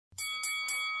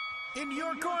In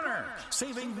your corner,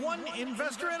 saving one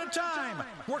investor at a time,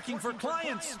 working for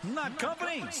clients, not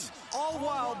companies, all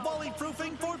while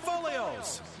bully-proofing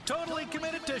portfolios. Totally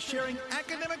committed to sharing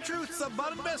academic truths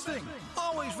about investing,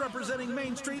 always representing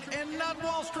Main Street and not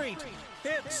Wall Street.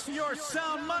 It's your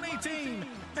Sound Money team,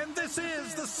 and this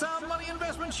is the Sound Money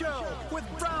Investment Show with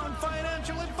Brown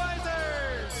Financial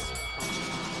Advisors.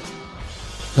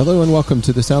 Hello and welcome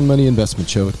to the Sound Money Investment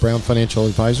Show with Brown Financial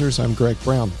Advisors. I'm Greg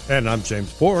Brown. And I'm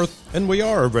James Borth, and we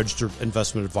are a registered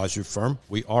investment advisory firm.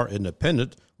 We are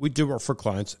independent. We do work for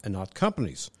clients and not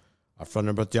companies. Our phone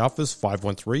number at the office,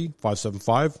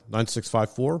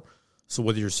 513-575-9654. So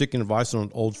whether you're seeking advice on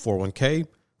an old 401k,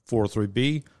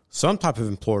 403b, some type of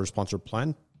employer-sponsored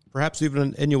plan, perhaps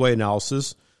even an NUA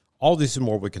analysis, all these and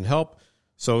more we can help.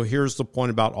 So here's the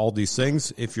point about all these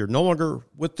things. If you're no longer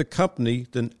with the company,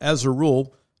 then as a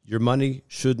rule, your money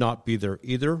should not be there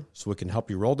either, so we can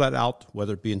help you roll that out,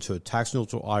 whether it be into a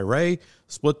tax-neutral IRA,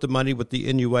 split the money with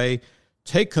the NUA,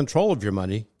 take control of your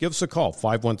money. Give us a call,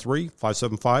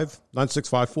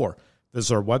 513-575-9654.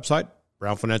 Visit our website,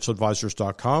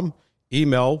 brownfinancialadvisors.com.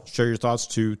 Email, share your thoughts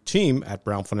to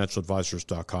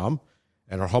team@brownfinancialadvisors.com.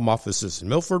 And our home office is in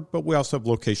Milford, but we also have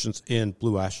locations in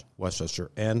Blue Ash, Westchester,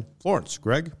 and Florence.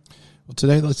 Greg? Well,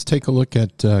 today let's take a look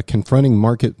at confronting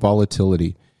market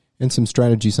volatility and some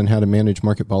strategies on how to manage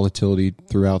market volatility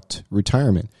throughout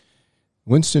retirement.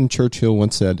 Winston Churchill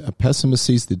once said, "A pessimist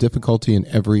sees the difficulty in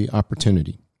every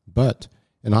opportunity, but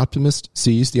an optimist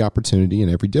sees the opportunity in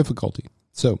every difficulty."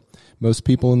 So most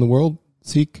people in the world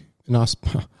seek an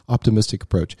optimistic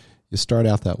approach. You start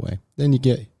out that way. Then you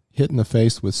get hit in the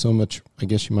face with so much, I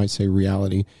guess you might say,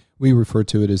 reality. We refer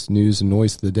to it as news and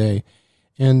noise of the day.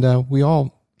 And we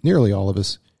all, nearly all of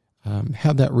us,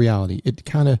 have that reality. It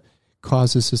kind of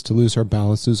causes us to lose our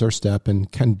balance, lose our step,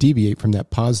 and kind of deviate from that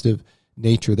positive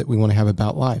nature that we want to have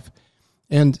about life.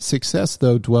 And success,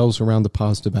 though, dwells around the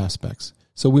positive aspects.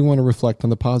 So we want to reflect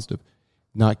on the positive,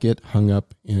 not get hung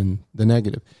up in the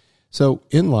negative. So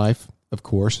in life, of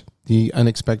course, the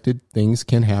unexpected things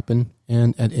can happen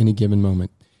and at any given moment.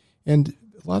 And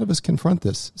a lot of us confront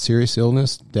this. Serious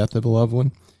illness, death of a loved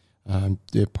one,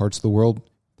 the parts of the world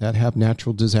that have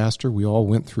natural disaster. We all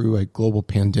went through a global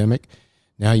pandemic.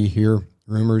 Now you hear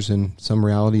rumors and some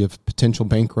reality of potential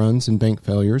bank runs and bank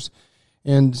failures.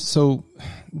 And so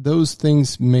those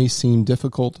things may seem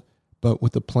difficult, but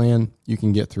with a plan, you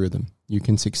can get through them. You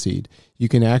can succeed. You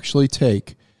can actually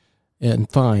take and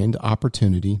find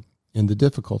opportunity in the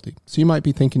difficulty. So you might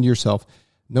be thinking to yourself,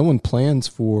 no one plans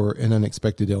for an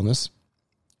unexpected illness,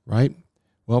 right?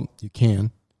 Well, you can.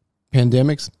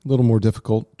 Pandemics, a little more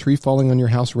difficult. Tree falling on your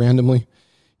house randomly,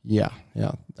 yeah,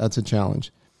 that's a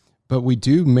challenge. But we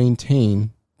do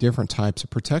maintain different types of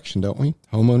protection, don't we?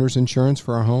 Homeowners insurance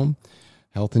for our home,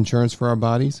 health insurance for our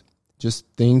bodies, just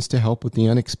things to help with the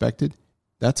unexpected.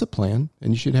 That's a plan,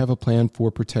 and you should have a plan for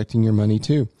protecting your money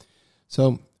too.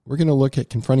 So we're going to look at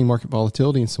confronting market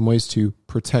volatility and some ways to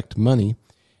protect money.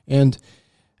 And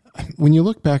when you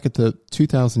look back at the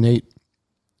 2008,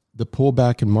 the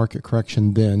pullback and market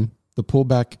correction then, the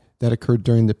pullback that occurred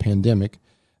during the pandemic,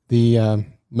 the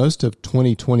most of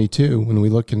 2022, when we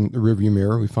look in the rearview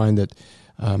mirror, we find that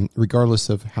regardless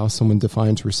of how someone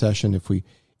defines recession, if we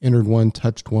entered one,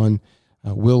 touched one,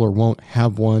 will or won't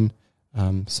have one,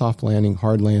 soft landing,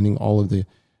 hard landing, all the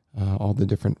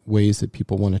different ways that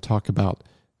people want to talk about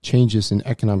changes in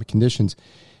economic conditions,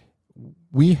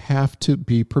 we have to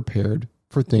be prepared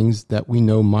for things that we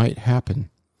know might happen.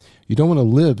 You don't want to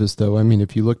live as though,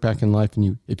 if you look back in life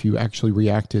and if you actually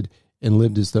reacted and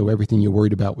lived as though everything you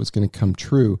worried about was going to come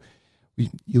true,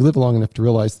 you live long enough to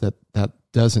realize that that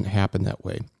doesn't happen that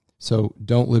way. So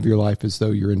don't live your life as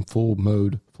though you're in full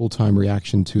mode, full-time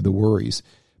reaction to the worries.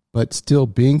 But still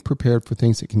being prepared for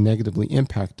things that can negatively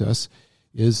impact us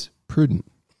is prudent.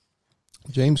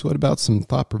 James, what about some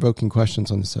thought-provoking questions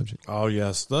on the subject? Oh,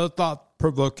 yes, the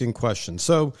thought-provoking question.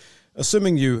 So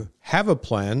assuming you have a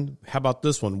plan, how about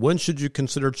this one? When should you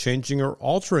consider changing or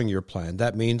altering your plan?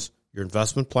 That means your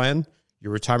investment plan,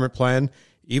 your retirement plan,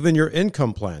 even your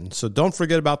income plan. So don't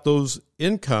forget about those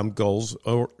income goals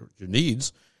or your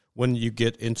needs when you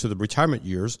get into the retirement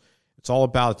years. It's all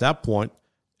about, at that point,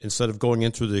 instead of going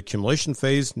into the accumulation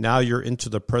phase, now you're into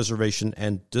the preservation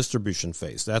and distribution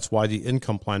phase. That's why the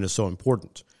income plan is so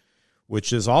important,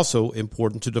 which is also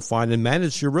important to define and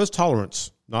manage your risk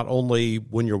tolerance, not only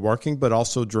when you're working, but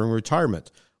also during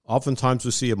retirement. Oftentimes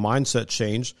we see a mindset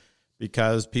change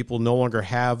because people no longer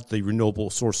have the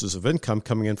renewable sources of income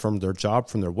coming in from their job,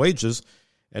 from their wages,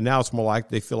 and now it's more like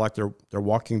they feel like they're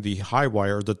walking the high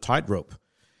wire, the tightrope.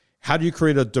 How do you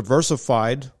create a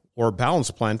diversified or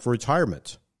balanced plan for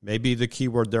retirement? Maybe the key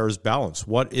word there is balance.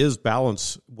 What is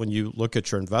balance when you look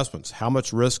at your investments? How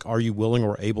much risk are you willing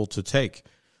or able to take?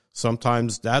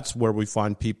 Sometimes that's where we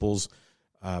find people's,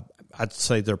 I'd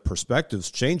say their perspectives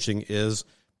changing, is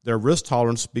their risk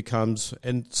tolerance becomes,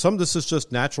 and some of this is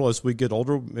just natural as we get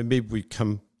older, maybe we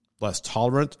become less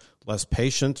tolerant, less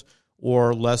patient,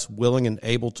 or less willing and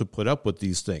able to put up with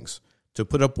these things. To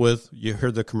put up with, you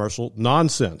hear the commercial,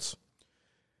 nonsense.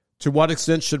 To what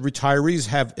extent should retirees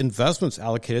have investments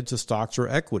allocated to stocks or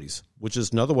equities, which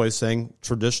is another way of saying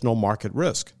traditional market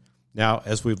risk? Now,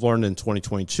 as we've learned in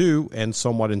 2022 and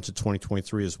somewhat into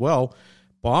 2023 as well,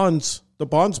 the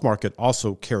bonds market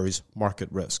also carries market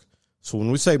risk. So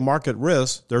when we say market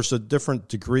risk, there's a different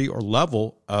degree or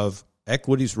level of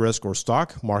equities risk or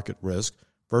stock market risk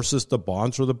versus the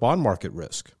bonds or the bond market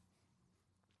risk.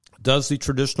 Does the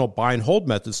traditional buy and hold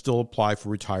method still apply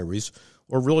for retirees,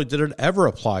 or really did it ever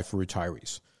apply for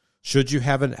retirees? Should you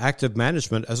have an active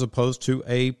management as opposed to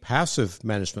a passive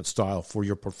management style for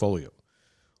your portfolio?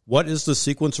 What is the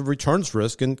sequence of returns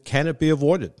risk, and can it be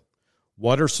avoided?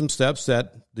 What are some steps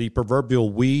that the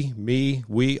proverbial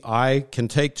I can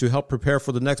take to help prepare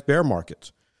for the next bear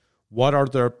market? What are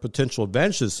the potential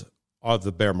advantages of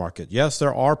the bear market? Yes,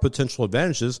 there are potential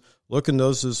advantages. Look at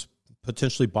those as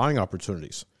potentially buying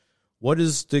opportunities. What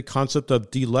is the concept of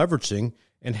deleveraging,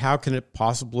 and how can it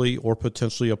possibly or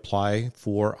potentially apply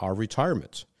for our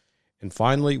retirement? And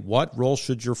finally, what role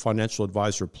should your financial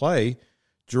advisor play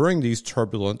during these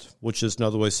turbulent, which is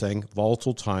another way of saying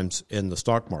volatile times in the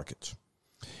stock market?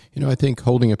 You know, I think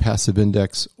holding a passive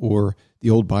index or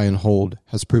the old buy and hold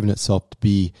has proven itself to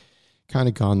be kind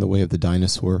of gone the way of the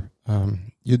dinosaur.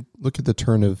 You look at the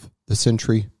turn of the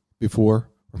century before,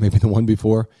 or maybe the one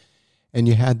before, and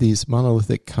you had these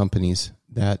monolithic companies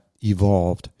that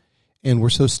evolved and were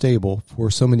so stable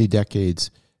for so many decades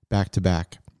back to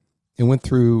back, and went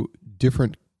through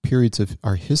different periods of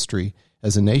our history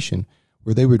as a nation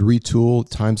where they would retool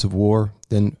times of war,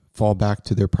 then fall back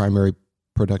to their primary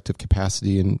productive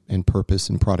capacity and purpose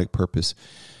and product purpose.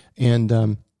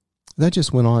 And that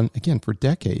just went on again for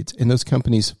decades. And those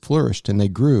companies flourished and they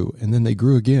grew, and then they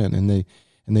grew again, and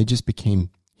they just became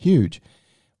huge.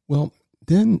 Well,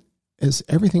 then as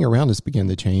everything around us began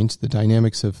to change, the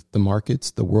dynamics of the markets,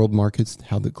 the world markets,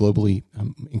 how they're globally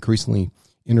increasingly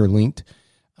interlinked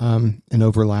and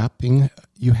overlapping,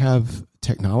 you have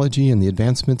technology and the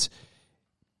advancements.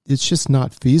 It's just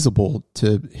not feasible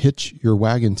to hitch your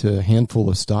wagon to a handful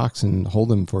of stocks and hold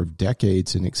them for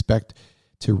decades and expect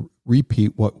to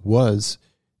repeat what was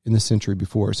in the century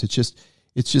before. So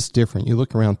it's just different. You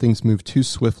look around, things move too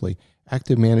swiftly.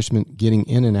 Active management, getting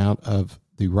in and out of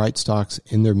the right stocks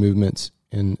in their movements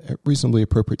in reasonably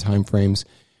appropriate time frames,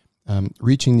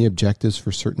 reaching the objectives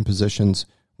for certain positions.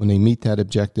 When they meet that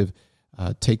objective,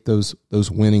 take those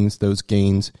winnings, those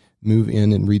gains, move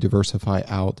in and re-diversify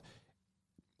out.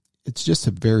 It's just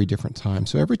a very different time.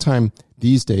 So every time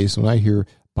these days when I hear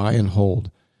buy and hold,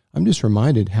 I'm just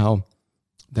reminded how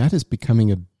that is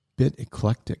becoming a bit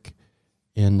eclectic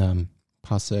and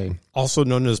passe. Also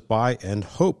known as buy and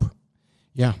hope.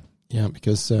 Yeah,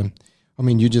 because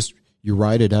you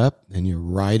ride it up and you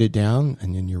ride it down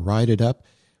and then you ride it up.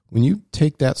 When you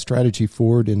take that strategy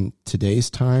forward in today's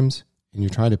times and you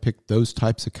try to pick those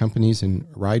types of companies and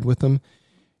ride with them,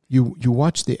 you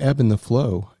watch the ebb and the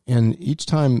flow. And each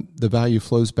time the value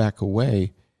flows back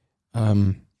away,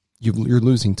 you're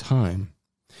losing time.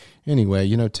 Anyway,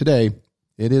 today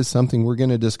it is something we're going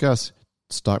to discuss,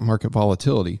 stock market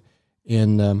volatility,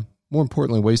 and more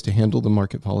importantly, ways to handle the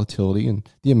market volatility and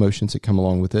the emotions that come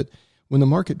along with it. When the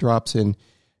market drops in,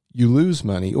 you lose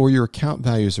money or your account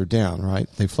values are down, right?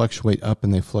 They fluctuate up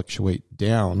and they fluctuate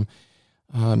down.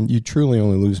 You truly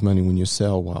only lose money when you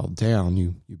sell while down.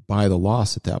 You buy the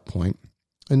loss at that point.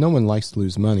 And no one likes to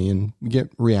lose money, and we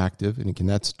get reactive, and again,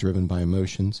 that's driven by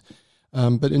emotions.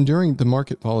 But enduring the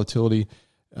market volatility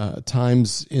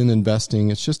times in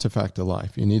investing, it's just a fact of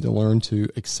life. You need to learn to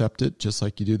accept it just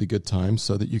like you do the good times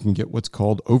so that you can get what's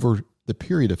called, over the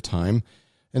period of time,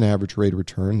 an average rate of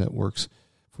return that works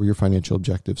for your financial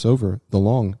objectives over the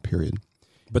long period.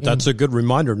 But that's a good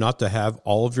reminder not to have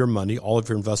all of your money, all of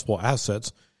your investable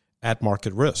assets at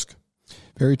market risk.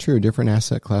 Very true. Different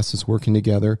asset classes working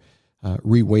together,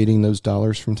 reweighting those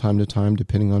dollars from time to time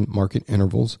depending on market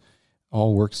intervals,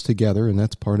 all works together, and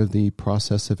that's part of the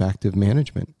process of active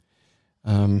management.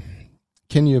 Can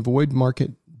you avoid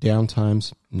market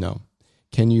downtimes? No.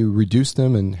 Can you reduce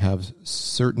them and have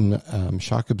certain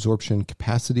shock absorption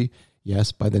capacity?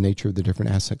 Yes, by the nature of the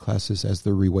different asset classes as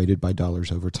they're reweighted by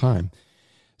dollars over time.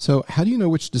 So how do you know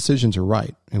which decisions are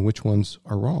right and which ones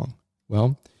are wrong?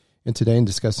 Well, in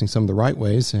discussing some of the right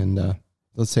ways and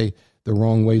let's say the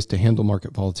wrong ways to handle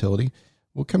market volatility.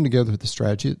 We'll come together with a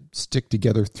strategy, stick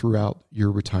together throughout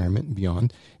your retirement and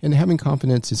beyond. And having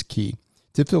confidence is key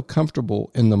to feel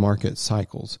comfortable in the market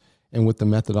cycles and with the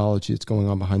methodology that's going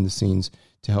on behind the scenes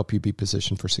to help you be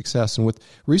positioned for success. And with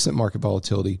recent market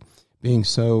volatility being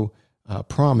so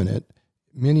prominent,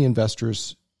 many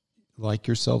investors like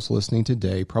yourselves listening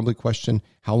today probably question,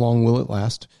 how long will it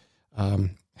last?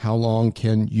 How long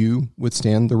can you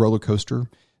withstand the roller coaster,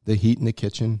 the heat in the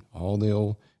kitchen, all the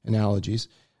old analogies,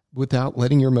 without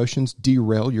letting your emotions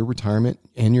derail your retirement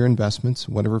and your investments,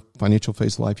 whatever financial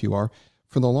phase of life you are,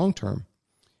 for the long term?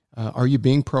 Are you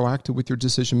being proactive with your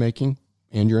decision-making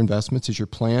and your investments? Is your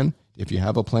plan, if you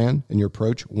have a plan and your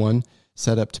approach, one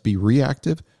set up to be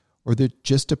reactive, or they're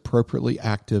just appropriately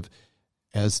active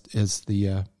as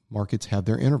the markets have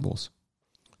their intervals?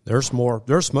 There's more.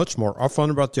 There's much more. Our phone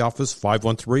number at the office,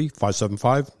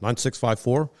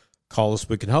 513-575-9654. Call us.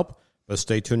 We can help. But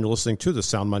stay tuned. You're listening to the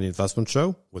Sound Money Investment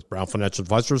Show with Brown Financial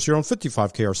Advisors here on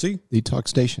 55 KRC. The Talk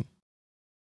Station.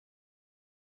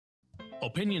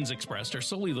 Opinions expressed are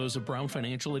solely those of Brown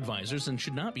Financial Advisors and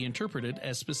should not be interpreted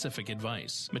as specific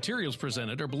advice. Materials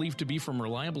presented are believed to be from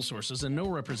reliable sources and no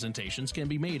representations can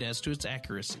be made as to its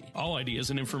accuracy. All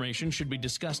ideas and information should be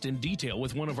discussed in detail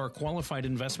with one of our qualified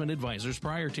investment advisors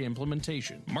prior to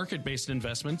implementation. Market-based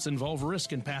investments involve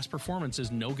risk and past performance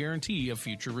is no guarantee of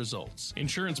future results.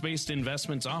 Insurance-based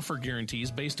investments offer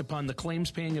guarantees based upon the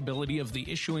claims-paying ability of the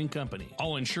issuing company.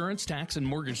 All insurance, tax, and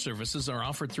mortgage services are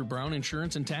offered through Brown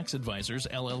Insurance and Tax Advisors,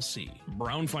 LLC.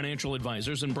 Brown Financial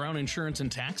Advisors and Brown Insurance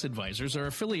and Tax Advisors are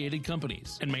affiliated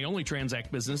companies and may only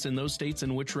transact business in those states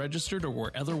in which registered or were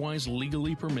otherwise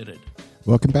legally permitted.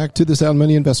 Welcome back to the Sound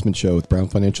Money Investment Show with Brown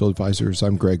Financial Advisors.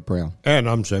 I'm Greg Brown. And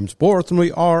I'm James Borth, and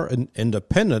we are an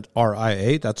independent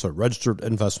RIA. That's a registered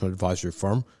investment advisory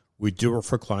firm. We do work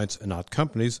for clients and not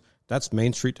companies. That's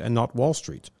Main Street and not Wall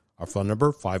Street. Our phone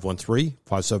number,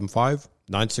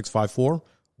 513-575-9654.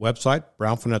 Website,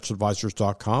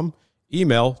 brownfinancialadvisors.com.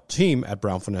 Email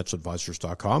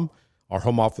team@brownfinancialadvisors.com. Our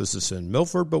home office is in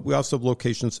Milford, but we also have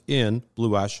locations in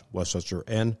Blue Ash, Westchester,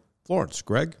 and Florence.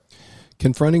 Greg?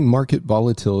 Confronting market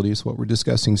volatility is what we're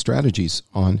discussing, strategies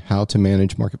on how to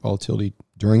manage market volatility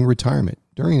during retirement,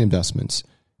 during investments,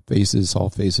 all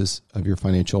phases of your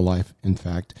financial life, in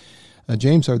fact.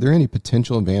 James, are there any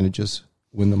potential advantages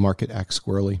when the market acts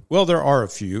squarely? Well, there are a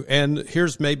few, and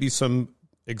here's maybe some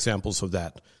examples of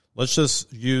that. Let's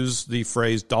just use the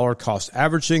phrase dollar cost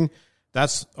averaging.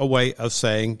 That's a way of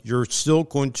saying you're still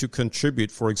going to contribute,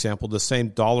 for example, the same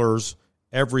dollars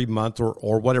every month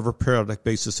or whatever periodic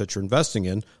basis that you're investing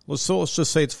in. Let's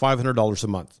just say it's $500 a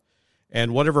month.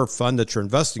 And whatever fund that you're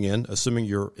investing in, assuming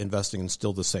you're investing in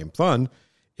still the same fund,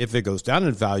 if it goes down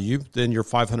in value, then your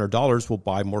 $500 will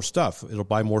buy more stuff. It'll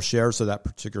buy more shares of that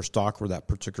particular stock or that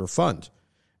particular fund.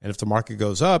 And if the market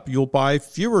goes up, you'll buy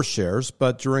fewer shares,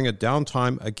 but during a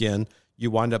downtime, again,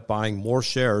 you wind up buying more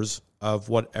shares of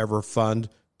whatever fund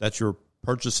that you're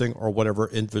purchasing or whatever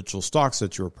individual stocks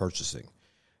that you're purchasing.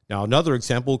 Now, another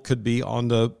example could be on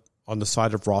the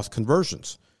side of Roth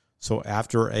conversions. So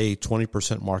after a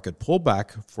 20% market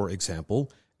pullback, for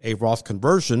example, a Roth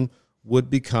conversion would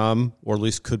become, or at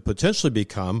least could potentially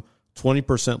become,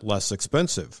 20% less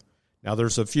expensive. Now,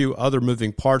 there's a few other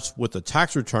moving parts with the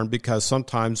tax return because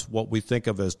sometimes what we think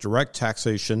of as direct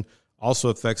taxation also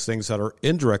affects things that are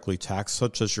indirectly taxed,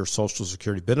 such as your Social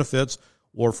Security benefits,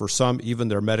 or for some, even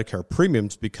their Medicare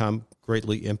premiums become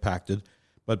greatly impacted.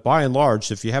 But by and large,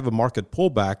 if you have a market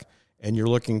pullback and you're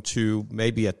looking to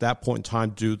maybe at that point in time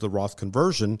do the Roth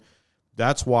conversion,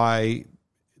 that's why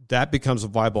that becomes a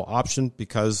viable option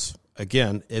because,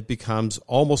 again, it becomes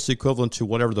almost equivalent to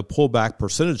whatever the pullback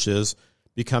percentage is,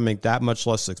 becoming that much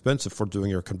less expensive for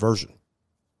doing your conversion.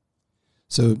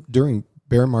 So during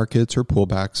bear markets or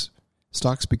pullbacks,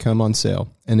 stocks become on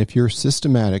sale. And if you're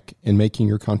systematic in making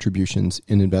your contributions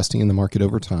in investing in the market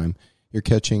over time, you're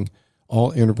catching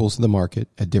all intervals of the market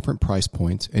at different price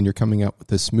points, and you're coming out with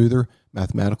a smoother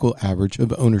mathematical average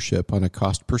of ownership on a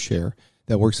cost per share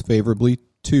that works favorably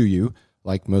to you,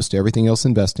 like most everything else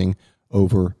investing,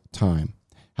 over time.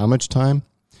 How much time?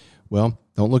 Well,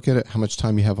 don't look at it how much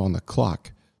time you have on the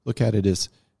clock. Look at it as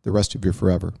the rest of your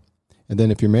forever. And then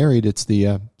if you're married, it's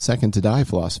the second to die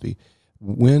philosophy.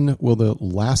 When will the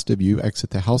last of you exit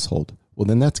the household? Well,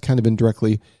 then that's kind of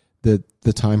indirectly the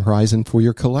time horizon for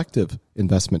your collective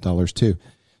investment dollars too.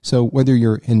 So whether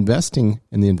you're investing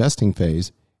in the investing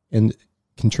phase and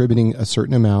contributing a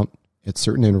certain amount at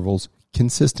certain intervals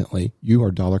consistently, you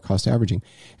are dollar cost averaging.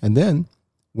 And then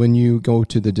when you go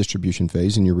to the distribution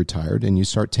phase and you're retired and you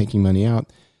start taking money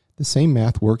out, the same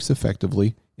math works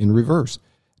effectively in reverse.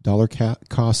 Dollar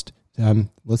cost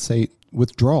let's say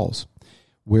withdrawals,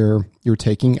 where you're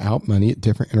taking out money at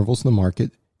different intervals in the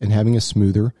market and having a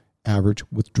smoother average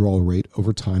withdrawal rate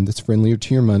over time that's friendlier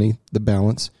to your money, the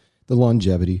balance, the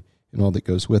longevity, and all that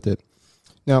goes with it.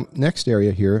 Now, next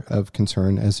area here of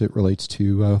concern as it relates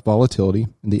to volatility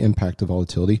and the impact of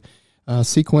volatility,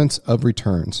 sequence of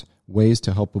returns, ways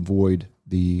to help avoid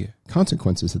the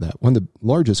consequences of that. One of the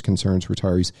largest concerns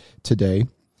retirees today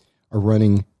are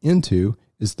running into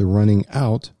is the running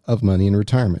out of money in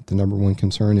retirement. The number one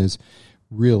concern is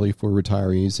really for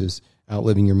retirees is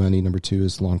outliving your money. Number two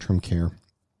is long-term care.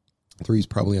 Three is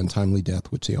probably untimely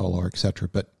death, which they all are, etc.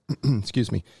 But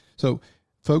excuse me. So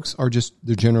folks are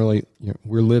they're generally,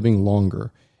 we're living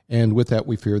longer. And with that,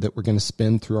 we fear that we're going to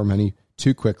spend through our money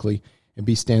too quickly and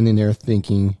be standing there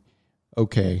thinking,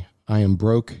 okay, I am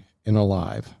broke and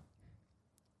alive.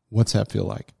 What's that feel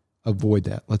like? Avoid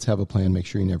that. Let's have a plan. Make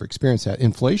sure you never experience that.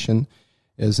 Inflation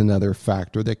is another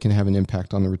factor that can have an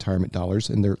impact on the retirement dollars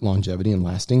and their longevity and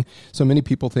lasting. So many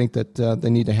people think that they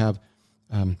need to have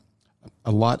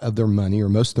a lot of their money or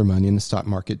most of their money in the stock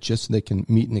market just so they can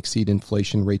meet and exceed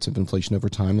inflation, rates of inflation over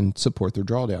time and support their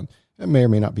drawdown. That may or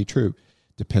may not be true.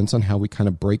 Depends on how we kind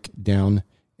of break down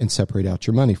and separate out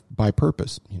your money by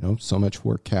purpose. So much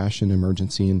for cash and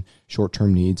emergency and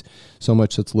short-term needs, so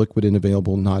much that's liquid and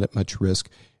available, not at much risk,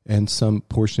 and some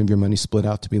portion of your money split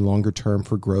out to be longer term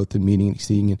for growth and meeting and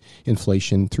exceeding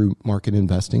inflation through market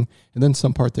investing, and then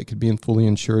some part that could be in fully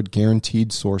insured,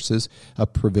 guaranteed sources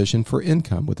of provision for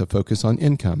income with a focus on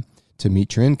income to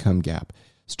meet your income gap.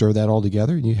 Stir that all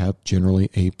together, and you have generally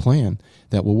a plan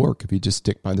that will work. If you just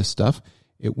stick by this stuff,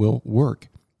 it will work.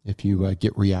 If you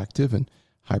get reactive and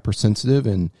hypersensitive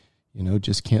and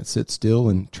just can't sit still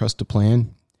and trust a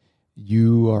plan,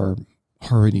 you are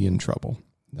already in trouble.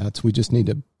 We just need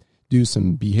to do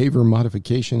some behavior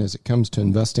modification as it comes to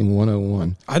investing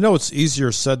 101. I know it's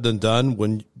easier said than done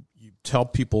when you tell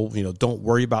people, don't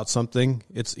worry about something.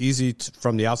 It's easy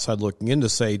from the outside looking in to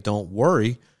say, don't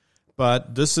worry.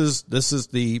 But this is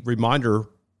the reminder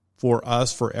for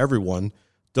us, for everyone.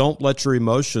 Don't let your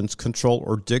emotions control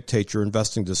or dictate your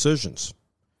investing decisions.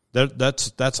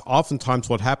 That's oftentimes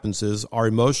what happens is our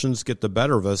emotions get the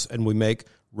better of us and we make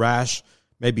rash,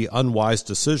 maybe unwise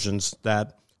decisions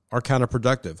that are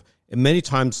counterproductive. And many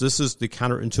times this is the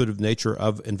counterintuitive nature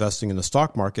of investing in the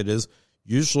stock market is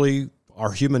usually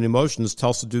our human emotions tell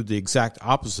us to do the exact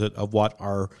opposite of what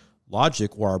our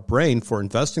logic or our brain for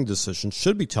investing decisions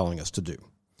should be telling us to do.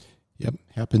 Yep,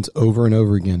 happens over and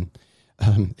over again.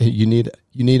 You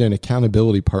need an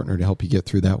accountability partner to help you get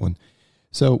through that one.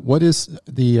 So what is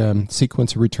the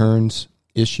sequence of returns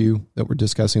issue that we're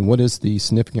discussing? What is the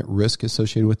significant risk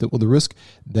associated with it? Well, the risk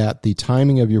that the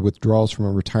timing of your withdrawals from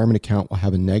a retirement account will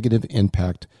have a negative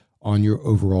impact on your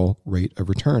overall rate of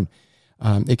return.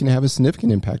 It can have a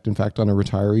significant impact, in fact, on a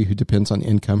retiree who depends on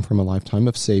income from a lifetime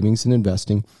of savings and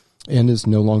investing and is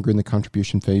no longer in the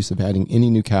contribution phase of adding any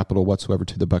new capital whatsoever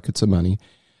to the buckets of money.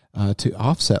 To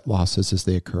offset losses as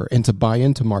they occur and to buy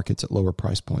into markets at lower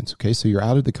price points. Okay, so you're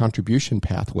out of the contribution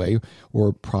pathway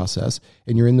or process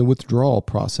and you're in the withdrawal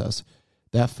process,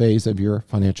 that phase of your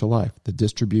financial life, the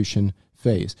distribution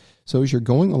phase. So as you're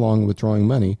going along withdrawing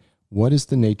money, what is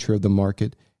the nature of the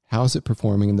market? How is it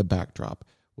performing in the backdrop?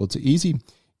 Well, it's an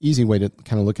easy way to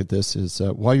kind of look at this is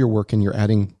while you're working, you're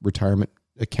adding retirement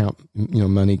account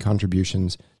money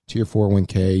contributions to your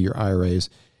 401k, your IRAs,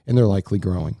 and they're likely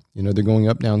growing. They're going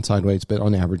up, down, sideways, but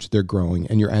on average, they're growing,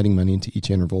 and you're adding money into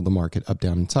each interval of the market, up,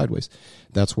 down, and sideways.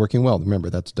 That's working well. Remember,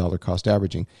 that's dollar cost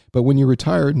averaging. But when you're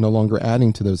retired, no longer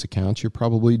adding to those accounts, you're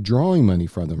probably drawing money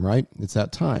from them, right? It's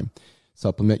that time.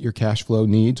 Supplement your cash flow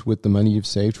needs with the money you've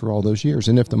saved for all those years.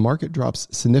 And if the market drops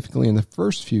significantly in the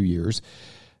first few years,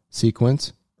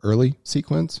 early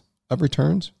sequence of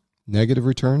returns, negative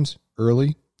returns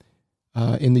early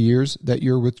in the years that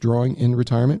you're withdrawing in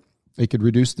retirement, it could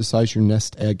reduce the size of your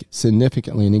nest egg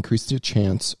significantly and increase the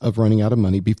chance of running out of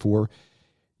money before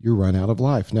you run out of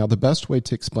life. Now, the best way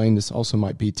to explain this also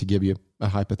might be to give you a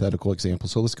hypothetical example.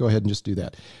 So let's go ahead and just do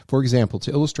that. For example,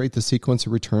 to illustrate the sequence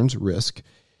of returns risk,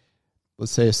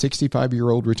 let's say a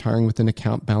 65-year-old retiring with an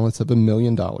account balance of $1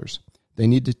 million. They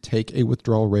need to take a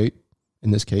withdrawal rate,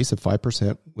 in this case, of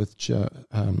 5%, which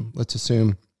let's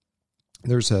assume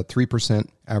there's a 3%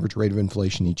 average rate of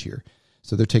inflation each year.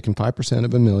 So they're taking 5%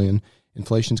 of $1 million.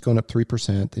 Inflation's going up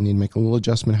 3%. They need to make a little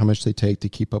adjustment how much they take to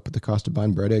keep up with the cost of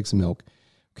buying bread, eggs, and milk.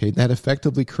 Okay, that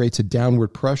effectively creates a downward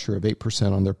pressure of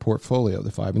 8% on their portfolio.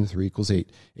 The 5 and the 3 equals 8.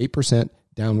 8%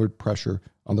 downward pressure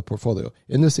on the portfolio.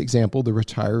 In this example, the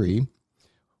retiree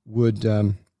would,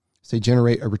 say,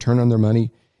 generate a return on their money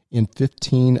in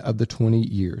 15 of the 20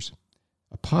 years.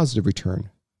 A positive return,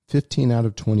 15 out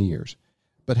of 20 years,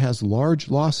 but has large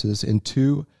losses in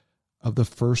 2 of the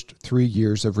first 3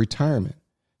 years of retirement.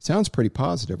 Sounds pretty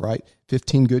positive, right?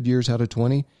 15 good years out of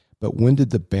 20. But when did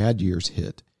the bad years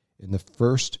hit? In the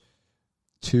first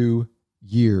 2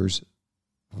 years,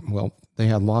 well, they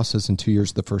had losses in 2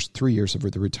 years, the first 3 years of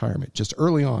the retirement, just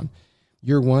early on.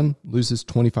 Year 1 loses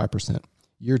 25%.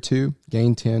 Year 2,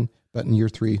 gain 10, but in year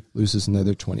 3 loses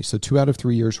another 20. So 2 out of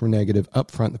 3 years were negative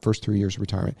up front the first 3 years of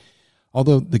retirement.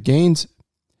 Although the gains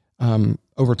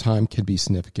over time can be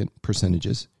significant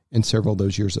percentages in several of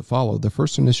those years that follow, the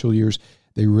first initial years,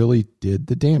 they really did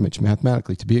the damage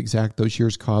mathematically. To be exact, those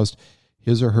years caused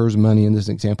his or her money in this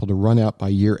example to run out by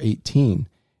year 18,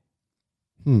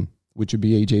 which would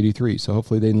be age 83. So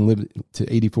hopefully they didn't live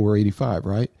to 84 or 85,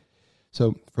 right?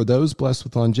 So for those blessed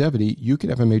with longevity, you could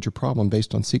have a major problem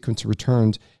based on sequence of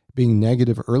returns being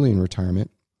negative early in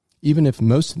retirement, even if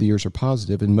most of the years are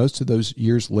positive, and most of those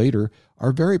years later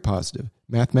are very positive.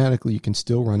 Mathematically, you can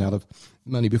still run out of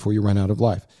money before you run out of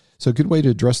life. So a good way to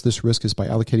address this risk is by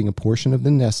allocating a portion of the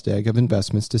nest egg of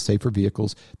investments to safer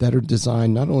vehicles that are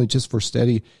designed not only just for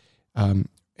steady and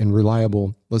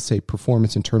reliable, let's say,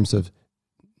 performance in terms of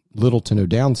little to no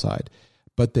downside,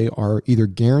 but they are either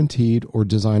guaranteed or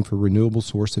designed for a renewable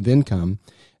source of income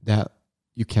that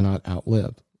you cannot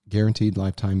outlive. Guaranteed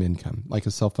lifetime income, like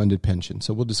a self-funded pension.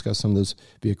 So we'll discuss some of those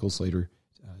vehicles later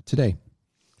today.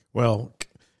 Well,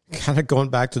 kind of going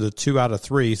back to the 2 out of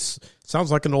 3,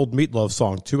 sounds like an old Meatloaf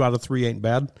song. 2 out of 3 ain't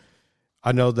bad.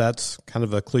 I know that's kind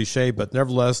of a cliche, but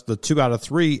nevertheless, the 2 out of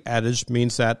 3 adage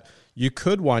means that you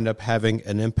could wind up having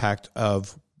an impact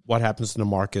of what happens in the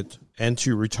market and to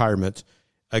your retirement,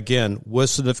 again, with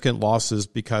significant losses,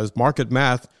 because market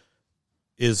math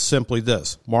is simply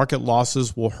this. Market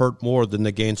losses will hurt more than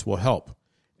the gains will help.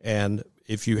 And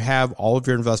if you have all of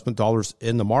your investment dollars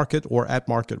in the market or at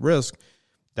market risk,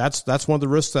 that's one of the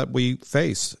risks that we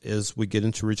face as we get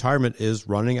into retirement, is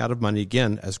running out of money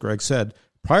again, as Greg said,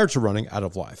 prior to running out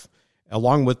of life.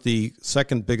 Along with the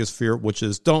second biggest fear, which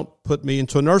is don't put me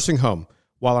into a nursing home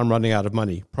while I'm running out of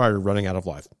money prior to running out of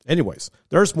life. Anyways,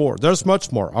 there's more. There's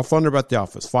much more. Our phone number at the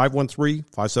office,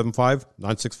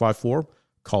 513-575-9654.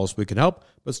 Call us, we can help.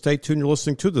 But stay tuned. You're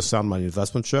listening to the Sound Money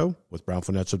Investment Show with Brown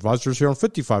Financial Advisors here on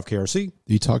 55 KRC.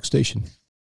 The Talk Station.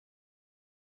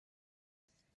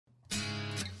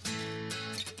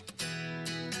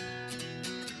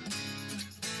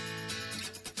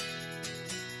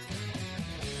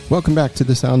 Welcome back to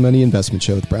the Sound Money Investment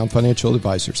Show with Brown Financial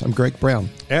Advisors. I'm Greg Brown.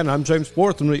 And I'm James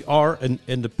Borth, and we are an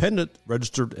independent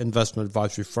registered investment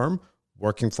advisory firm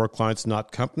working for clients,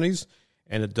 not companies.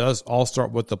 And it does all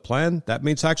start with a plan. That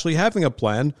means actually having a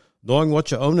plan, knowing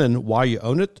what you own and why you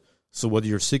own it. So whether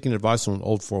you're seeking advice on an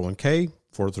old 401k,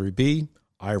 403b,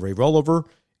 IRA rollover,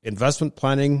 investment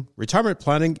planning, retirement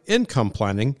planning, income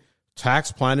planning,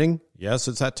 tax planning, yes,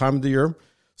 it's that time of the year,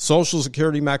 Social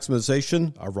Security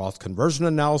maximization, a Roth conversion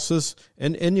analysis,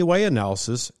 an NUA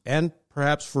analysis, and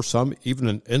perhaps for some, even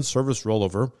an in-service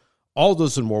rollover. All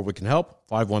those and more we can help.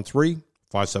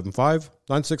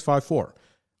 513-575-9654.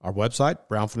 Our website,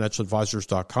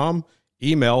 brownfinancialadvisors.com.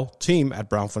 Email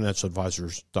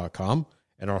team@brownfinancialadvisors.com.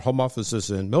 And our home office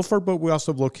is in Milford, but we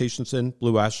also have locations in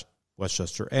Blue Ash,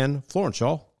 Westchester, and Florence,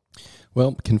 y'all.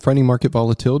 Well, confronting market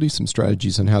volatility, some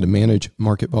strategies on how to manage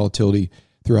market volatility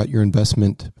throughout your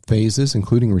investment phases,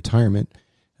 including retirement.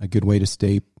 A good way to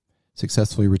stay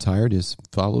successfully retired is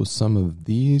follow some of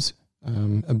these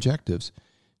objectives.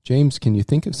 James, can you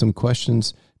think of some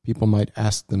questions people might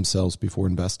ask themselves before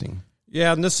investing?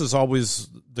 Yeah, and this is always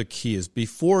the key, is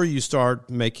before you start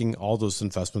making all those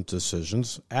investment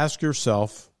decisions, ask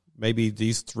yourself maybe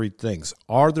these 3 things.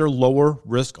 Are there lower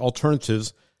risk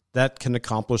alternatives that can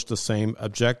accomplish the same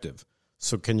objective?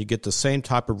 So can you get the same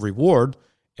type of reward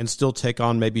and still take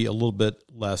on maybe a little bit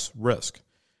less risk?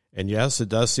 And yes, it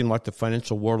does seem like the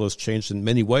financial world has changed in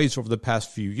many ways over the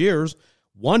past few years.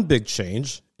 One big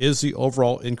change is the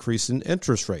overall increase in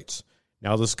interest rates.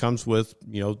 Now, this comes with,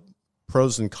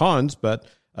 pros and cons, but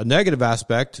a negative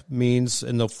aspect means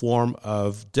in the form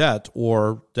of debt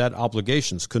or debt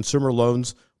obligations. Consumer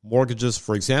loans, mortgages,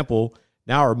 for example,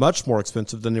 now are much more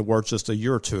expensive than they were just a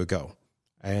year or 2 ago.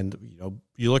 And,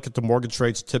 you look at the mortgage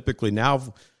rates typically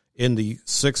now in the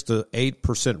 6 to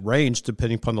 8% range,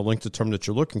 depending upon the length of term that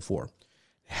you're looking for.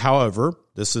 However,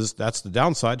 that's the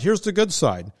downside. Here's the good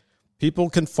side. People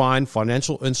can find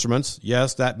financial instruments.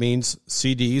 Yes, that means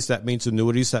CDs, that means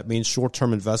annuities, that means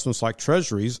short-term investments like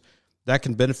treasuries that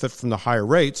can benefit from the higher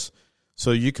rates. So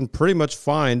you can pretty much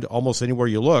find almost anywhere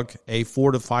you look a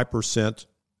 4 to 5%,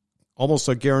 almost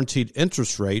a guaranteed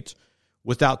interest rate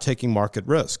without taking market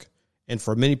risk. And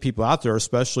for many people out there,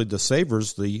 especially the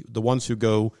savers, the ones who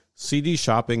go CD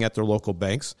shopping at their local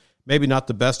banks. Maybe not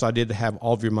the best idea to have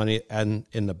all of your money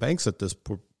in the banks at this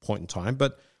point in time,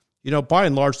 but by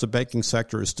and large, the banking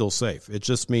sector is still safe. It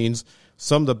just means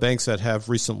some of the banks that have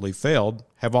recently failed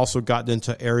have also gotten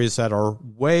into areas that are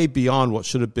way beyond what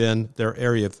should have been their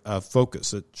area of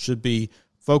focus. It should be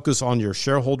focus on your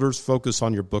shareholders, focus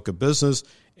on your book of business,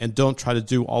 and don't try to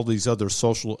do all these other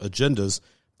social agendas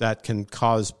that can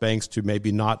cause banks to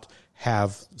maybe not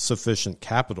have sufficient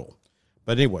capital.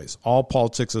 But anyways, all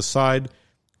politics aside,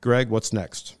 Greg, what's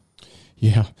next?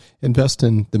 Yeah, invest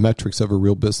in the metrics of a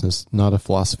real business, not a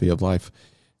philosophy of life.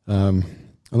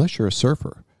 Unless you're a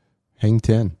surfer, hang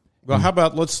 10. Well, how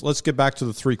about let's get back to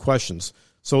the 3 questions.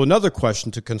 So another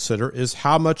question to consider is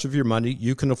how much of your money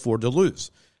you can afford to lose.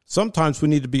 Sometimes we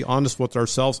need to be honest with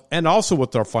ourselves and also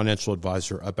with our financial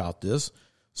advisor about this.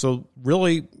 So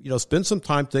really, spend some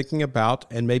time thinking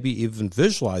about and maybe even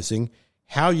visualizing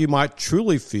how you might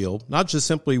truly feel, not just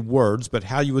simply words, but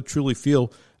how you would truly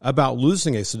feel about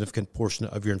losing a significant portion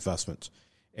of your investment.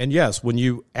 And yes, when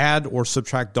you add or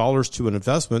subtract dollars to an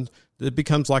investment, it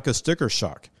becomes like a sticker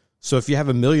shock. So if you have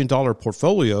 $1 million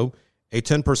portfolio, a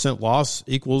 10% loss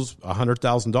equals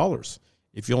 $100,000.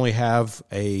 If you only have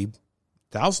a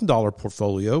 $1,000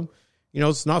 portfolio,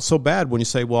 it's not so bad when you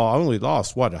say, well, I only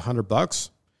lost, $100?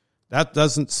 That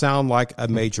doesn't sound like a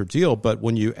major deal, but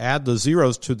when you add the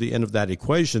zeros to the end of that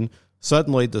equation,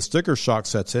 suddenly the sticker shock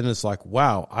sets in. It's like,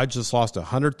 wow, I just lost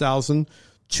 $100,000,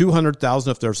 $200,000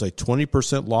 if there's a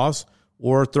 20% loss,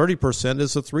 or 30%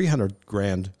 is a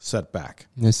 $300,000 setback.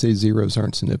 They say zeros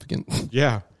aren't significant.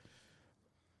 Yeah.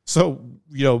 So,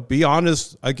 be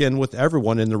honest again with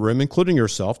everyone in the room, including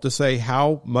yourself, to say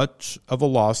how much of a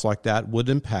loss like that would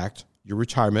impact your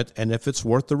retirement and if it's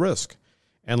worth the risk.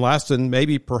 And last, and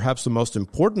maybe perhaps the most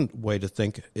important way to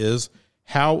think is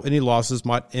how any losses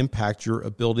might impact your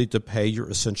ability to pay your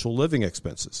essential living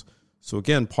expenses. So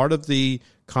again, part of the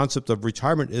concept of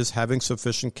retirement is having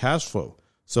sufficient cash flow.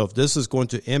 So if this is going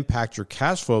to impact your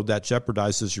cash flow that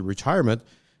jeopardizes your retirement,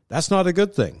 that's not a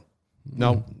good thing.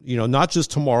 Now, not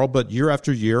just tomorrow, but year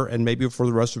after year and maybe for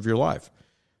the rest of your life.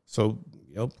 So,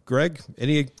 Greg,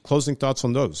 any closing thoughts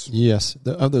on those? Yes.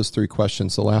 Of those 3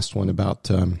 questions, the last one about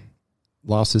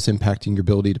losses impacting your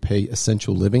ability to pay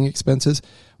essential living expenses,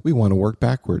 we want to work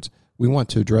backwards. We want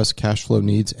to address cash flow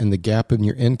needs and the gap in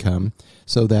your income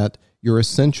so that your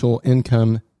essential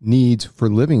income needs for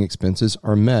living expenses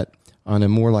are met on a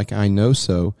more like I know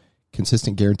so,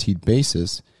 consistent guaranteed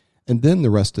basis, and then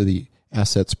the rest of the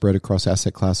assets spread across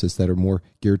asset classes that are more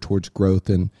geared towards growth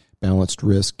and balanced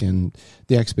risk and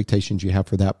the expectations you have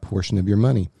for that portion of your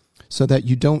money, so that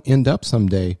you don't end up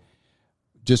someday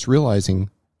just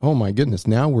realizing, oh my goodness,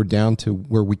 now we're down to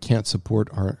where we can't support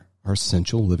our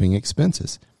essential living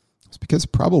expenses. It's because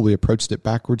probably approached it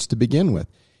backwards to begin with.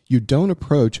 You don't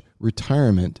approach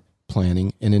retirement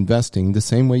planning and investing the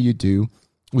same way you do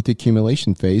with the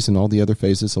accumulation phase and all the other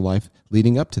phases of life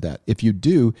leading up to that. If you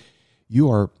do,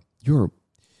 you're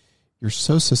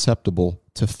so susceptible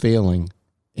to failing,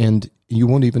 and you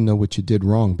won't even know what you did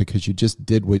wrong because you just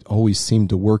did what always seemed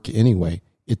to work anyway.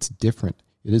 It's different.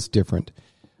 It is different.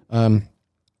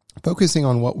 Focusing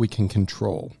on what we can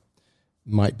control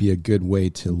might be a good way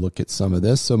to look at some of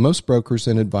this. So most brokers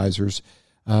and advisors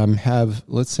have,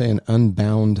 let's say, an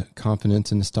unbound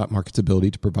confidence in the stock market's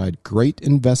ability to provide great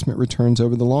investment returns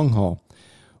over the long haul.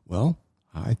 Well,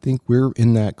 I think we're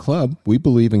in that club. We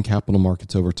believe in capital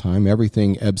markets over time.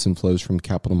 Everything ebbs and flows from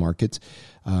capital markets,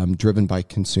 driven by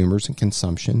consumers and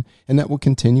consumption, and that will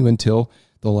continue until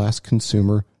the last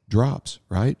consumer drops,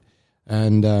 right?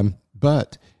 And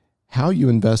but how you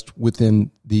invest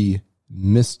within the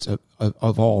midst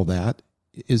of all that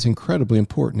is incredibly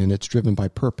important, and it's driven by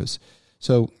purpose.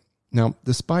 So now,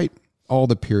 despite all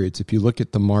the periods, if you look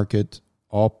at the market,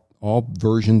 all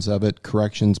versions of it,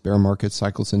 corrections, bear market,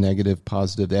 cycles of negative,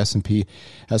 positive, the S&P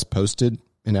has posted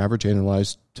an average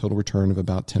annualized total return of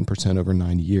about 10% over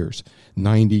 90 years.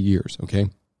 90 years, okay?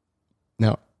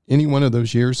 Now, any one of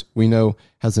those years we know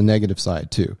has a negative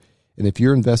side too. And if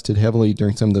you're invested heavily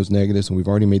during some of those negatives, and we've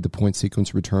already made the point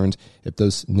sequence returns, if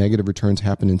those negative returns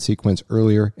happen in sequence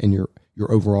earlier in your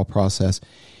overall process,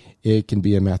 it can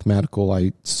be a mathematical,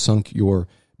 I sunk your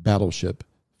battleship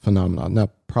phenomenon. Now,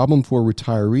 problem for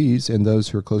retirees and those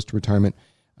who are close to retirement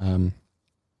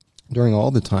during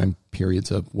all the time periods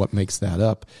of what makes that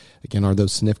up, again, are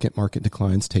those significant market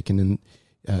declines taken in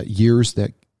years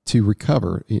that to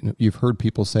recover. You've heard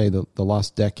people say the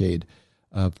lost decade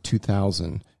of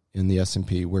 2000 in the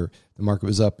S&P, where the market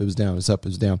was up, it was down, it was up, it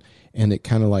was down, and it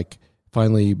kind of like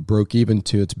finally broke even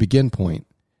to its begin point.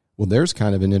 Well, there's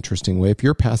kind of an interesting way. If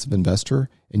you're a passive investor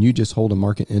and you just hold a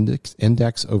market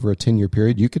index over a 10-year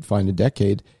period, you could find a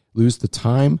decade, lose the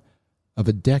time of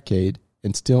a decade,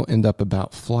 and still end up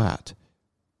about flat.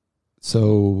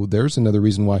 So there's another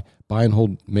reason why buy and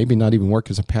hold maybe not even work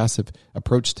as a passive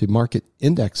approach to market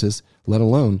indexes, let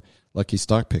alone lucky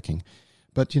stock picking.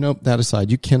 But, that aside,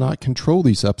 you cannot control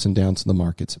these ups and downs of the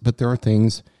markets. But there are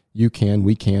things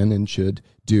we can, and should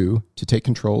do to take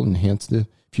control and enhance the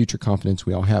future confidence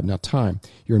we all have. Now, time.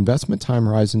 Your investment time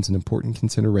horizon is an important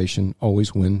consideration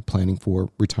always when planning for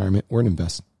retirement or an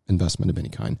investment of any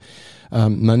kind.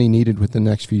 Money needed within the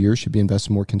next few years should be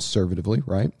invested more conservatively,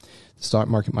 right? The stock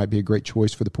market might be a great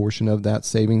choice for the portion of that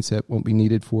savings that won't be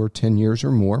needed for 10 years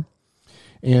or more.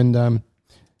 And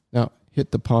now,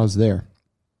 hit the pause there.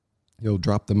 You'll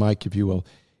drop the mic, if you will.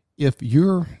 If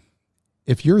you're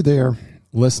there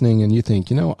listening and you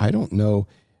think, I don't know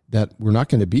that we're not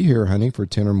going to be here, honey, for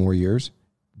 10 or more years,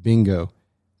 bingo.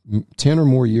 10 or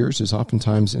more years is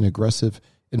oftentimes an aggressive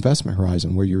investment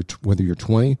horizon where whether you're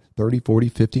 20, 30, 40,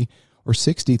 50, or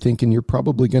 60 thinking you're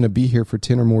probably going to be here for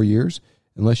 10 or more years,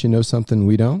 unless you know something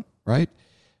we don't, right?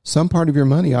 Some part of your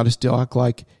money ought to still act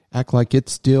like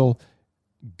it's still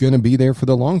going to be there for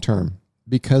the long term.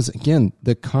 Because again,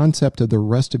 the concept of the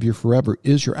rest of your forever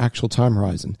is your actual time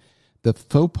horizon. The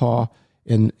faux pas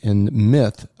and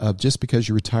myth of just because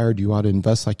you're retired, you ought to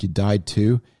invest like you died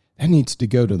too, that needs to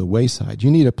go to the wayside.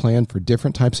 You need a plan for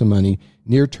different types of money,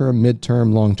 near term,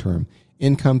 mid-term, long-term,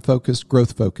 income focused,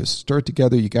 growth focused. Stir it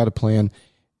together. You got a plan.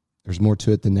 There's more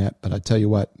to it than that. But I tell you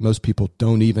what, most people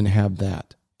don't even have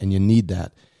that, and you need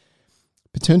that.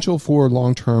 Potential for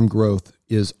long-term growth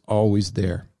is always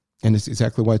there. And it's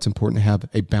exactly why it's important to have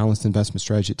a balanced investment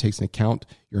strategy. It takes into account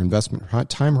your investment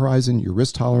time horizon, your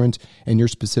risk tolerance, and your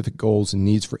specific goals and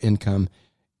needs for income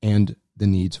and the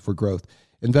needs for growth.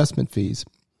 Investment fees.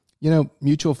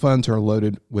 Mutual funds are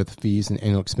loaded with fees and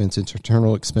annual expenses,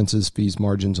 internal expenses, fees,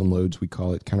 margins, and loads, we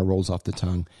call it. Kind of rolls off the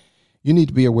tongue. You need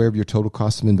to be aware of your total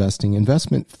cost of investing.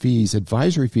 Investment fees,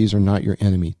 advisory fees are not your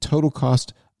enemy. Total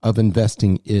cost of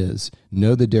investing is.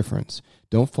 Know the difference.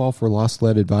 Don't fall for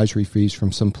loss-led advisory fees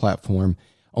from some platform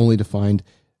only to find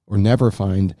or never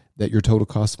find that your total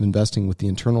cost of investing with the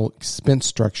internal expense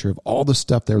structure of all the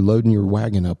stuff they're loading your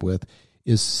wagon up with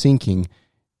is sinking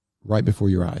right before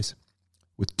your eyes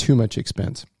with too much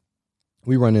expense.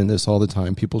 We run into this all the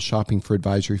time. People shopping for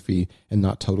advisory fee and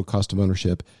not total cost of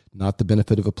ownership, not the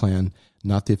benefit of a plan,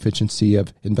 not the efficiency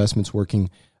of investments working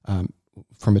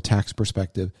from a tax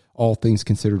perspective. All things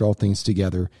considered, all things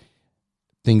together.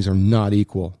 Things are not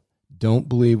equal. Don't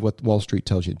believe what Wall Street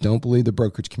tells you. Don't believe the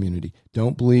brokerage community.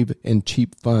 Don't believe in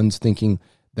cheap funds thinking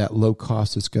that low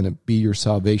cost is going to be your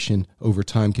salvation over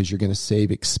time because you're going to save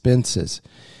expenses.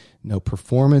 No,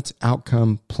 performance,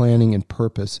 outcome, planning, and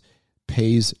purpose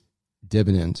pays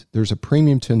dividends. There's a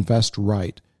premium to invest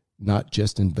right, not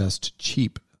just invest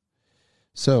cheap.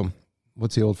 So,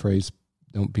 what's the old phrase?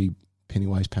 Don't be penny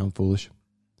wise, pound foolish.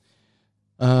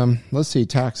 Let's see,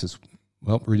 taxes.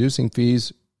 Well, reducing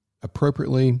fees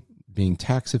appropriately, being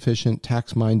tax efficient,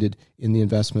 tax minded in the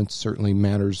investments certainly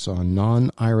matters on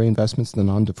non-IRA investments, the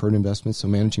non-deferred investments. So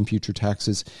managing future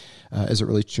taxes as it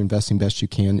relates to investing best you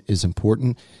can is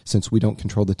important. Since we don't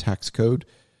control the tax code,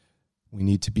 we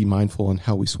need to be mindful on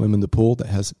how we swim in the pool that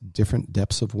has different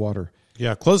depths of water.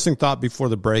 Yeah, closing thought before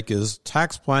the break is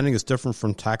tax planning is different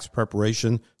from tax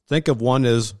preparation. Think of one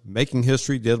as making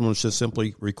history, the other one is just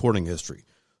simply recording history.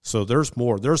 So there's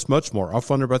more. There's much more. Our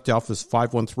phone number at the office is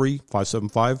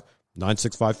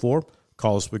 513-575-9654.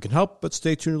 Call us. We can help, but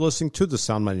stay tuned. You're listening to the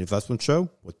Sound Money Investment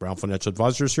Show with Brown Financial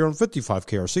Advisors here on 55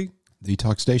 KRC. The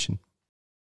Talk Station.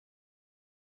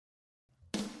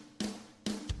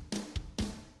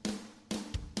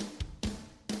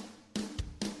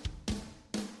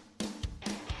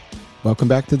 Welcome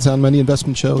back to the Sound Money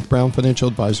Investment Show with Brown Financial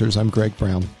Advisors. I'm Greg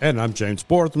Brown. And I'm James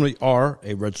Borth, and we are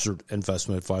a registered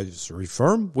investment advisory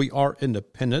firm. We are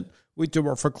independent. We do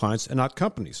work for clients and not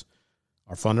companies.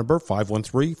 Our phone number,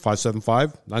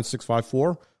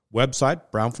 513-575-9654. Website,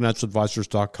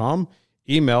 brownfinancialadvisors.com.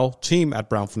 Email,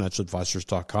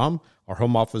 team@brownfinancialadvisors.com. Our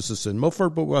home office is in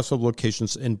Milford, but we also have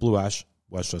locations in Blue Ash,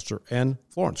 Westchester, and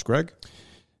Florence. Greg?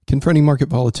 Confronting market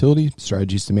volatility,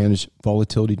 strategies to manage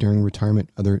volatility during retirement,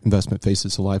 other investment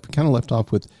phases of life. We kind of left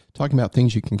off with talking about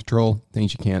things you can control,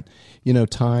 things you can't.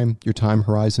 Time, your time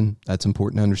horizon, that's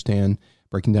important to understand.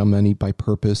 Breaking down money by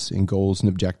purpose and goals and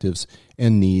objectives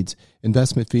and needs.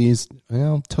 Investment fees,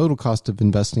 total cost of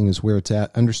investing is where it's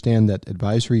at. Understand that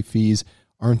advisory fees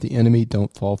aren't the enemy.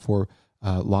 Don't fall for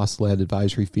loss-led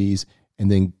advisory fees and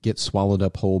then get swallowed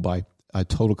up whole by a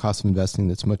total cost of investing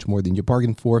that's much more than you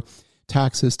bargained for.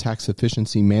 taxes, tax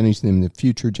efficiency, managing them in the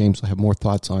future. James will have more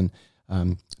thoughts on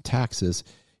taxes.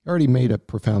 He already made a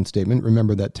profound statement.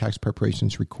 Remember that tax preparation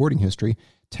is recording history.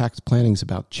 Tax planning is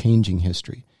about changing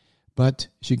history. But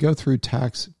as you go through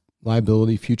tax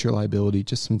liability, future liability,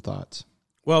 just some thoughts.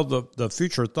 Well, the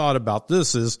future thought about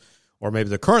this is, or maybe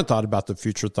the current thought about the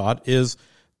future thought is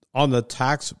on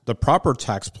the proper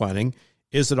tax planning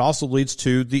is it also leads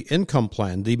to the income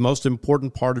plan. The most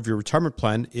important part of your retirement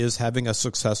plan is having a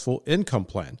successful income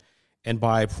plan. And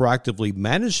by proactively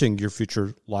managing your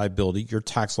future liability, your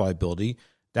tax liability,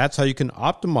 that's how you can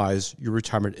optimize your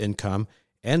retirement income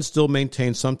and still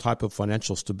maintain some type of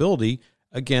financial stability,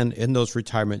 again, in those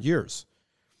retirement years.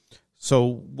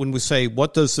 So when we say,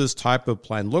 what does this type of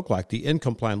plan look like, the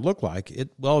income plan look like, it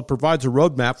provides a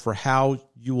roadmap for how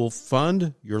you will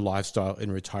fund your lifestyle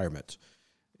in retirement.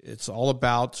 It's all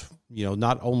about,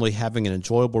 not only having an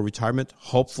enjoyable retirement,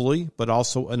 hopefully, but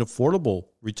also an affordable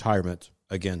retirement,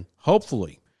 again,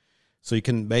 hopefully. So you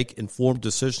can make informed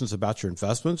decisions about your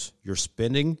investments, your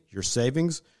spending, your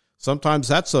savings. Sometimes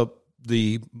that's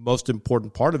the most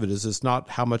important part of it is it's not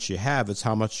how much you have, it's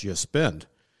how much you spend.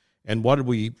 And what are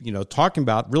we, talking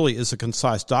about really is a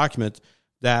concise document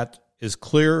that is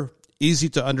clear, easy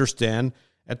to understand,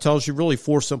 and tells you really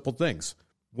 4 simple things.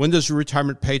 When does your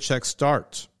retirement paycheck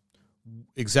start?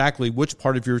 Exactly which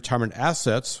part of your retirement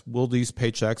assets will these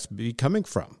paychecks be coming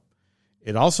from?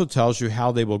 It also tells you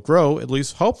how they will grow, at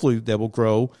least hopefully they will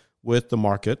grow with the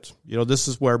market. This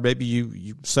is where maybe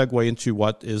you segue into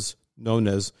what is known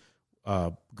as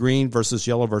green versus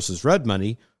yellow versus red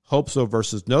money, hope so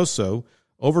versus no so,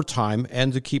 over time,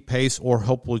 and to keep pace or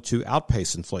hopefully to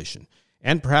outpace inflation.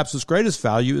 And perhaps its greatest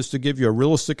value is to give you a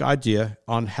realistic idea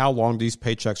on how long these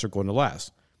paychecks are going to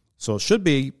last. So it should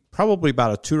be probably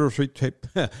about a 2 or 3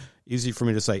 easy for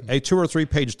me to say, a 2 or 3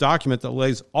 page document that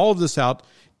lays all of this out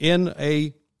in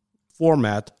a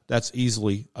format that's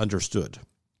easily understood.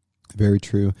 Very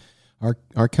true.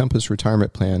 Our Compass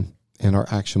retirement plan and our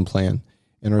action plan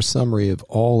and our summary of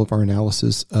all of our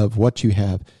analysis of what you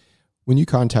have. When you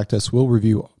contact us, we'll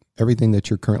review everything that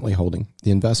you're currently holding, the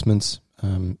investments,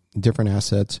 different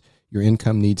assets, your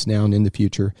income needs now and in the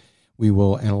future. We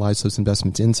will analyze those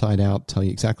investments inside out, tell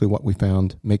you exactly what we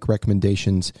found, make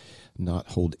recommendations, not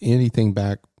hold anything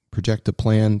back, project a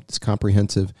plan. It's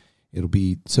comprehensive. It'll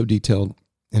be so detailed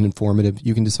and informative.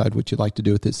 You can decide what you'd like to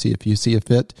do with it, see if you see a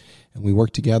fit, and we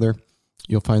work together.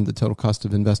 You'll find the total cost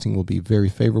of investing will be very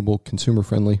favorable, consumer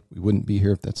friendly. We wouldn't be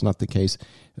here if that's not the case.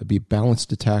 It'll be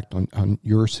balanced attack on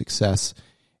your success,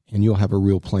 and you'll have a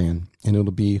real plan. And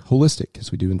it'll be holistic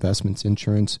because we do investments,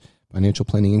 insurance, financial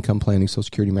planning, income planning, Social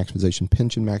Security maximization,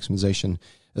 pension maximization,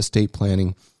 estate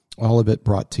planning, all of it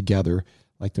brought together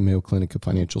like the Mayo Clinic of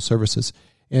Financial Services.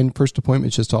 And first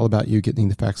appointment is just all about you getting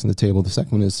the facts on the table. The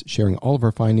second one is sharing all of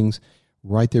our findings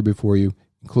right there before you,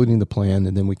 including the plan,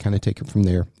 and then we kind of take it from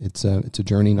there. It's a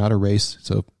journey, not a race.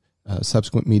 So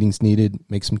subsequent meetings needed,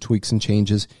 make some tweaks and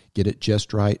changes, get it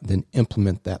just right, then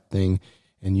implement that thing,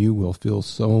 and you will feel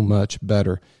so much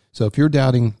better. So if you're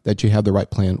doubting that you have the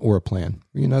right plan or a plan,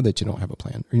 or you know that you don't have a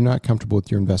plan, or you're not comfortable with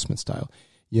your investment style,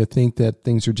 you think that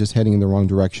things are just heading in the wrong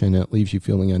direction and it leaves you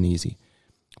feeling uneasy,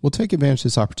 well, take advantage of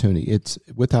this opportunity. It's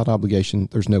without obligation.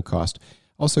 There's no cost.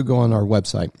 Also go on our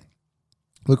website.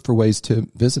 Look for ways to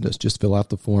visit us. Just fill out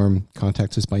the form,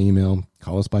 contact us by email,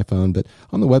 call us by phone. But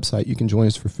on the website, you can join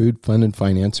us for food, fun, and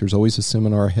finance. There's always a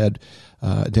seminar ahead,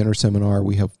 a dinner seminar.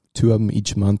 We have 2 of them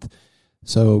each month.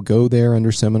 So go there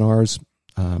under seminars,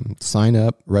 sign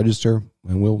up, register,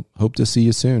 and we'll hope to see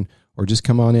you soon. Or just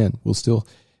come on in. We'll still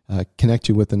connect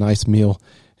you with a nice meal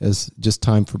as just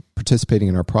time for participating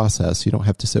in our process. You don't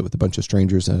have to sit with a bunch of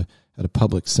strangers at a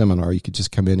public seminar. You could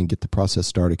just come in and get the process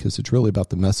started because it's really about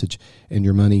the message and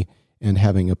your money and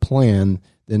having a plan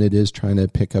than it is trying to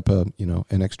pick up an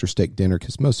extra steak dinner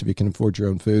because most of you can afford your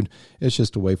own food. It's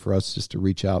just a way for us just to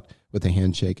reach out with a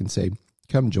handshake and say,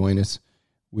 come join us.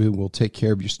 We will take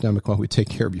care of your stomach while we take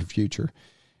care of your future.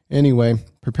 Anyway,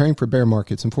 preparing for bear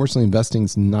markets. Unfortunately, investing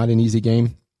is not an easy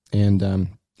game. And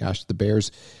the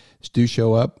bears do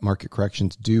show up. Market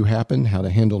corrections do happen. How to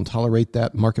handle and tolerate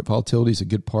that market volatility is a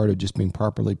good part of just being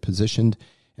properly positioned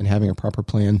and having a proper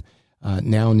plan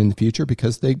now and in the future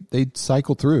because they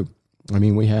cycle through. I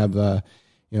mean, we have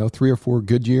 3 or 4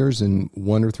 good years and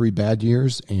 1 or 3 bad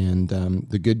years, and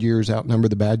the good years outnumber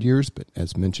the bad years. But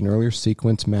as mentioned earlier,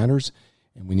 sequence matters,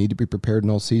 and we need to be prepared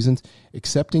in all seasons.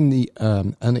 Accepting the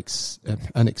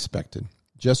unexpected.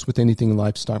 Just with anything in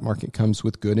life, stock market comes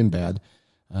with good and bad.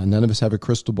 None of us have a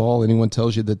crystal ball. Anyone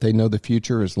tells you that they know the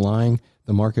future is lying.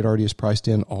 The market already has priced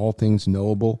in all things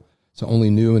knowable. So only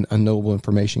new and unknowable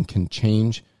information can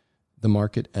change the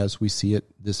market as we see it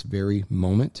this very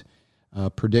moment.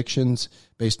 Predictions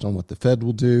based on what the Fed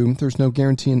will do, there's no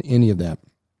guarantee in any of that.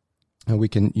 We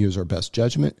can use our best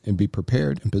judgment and be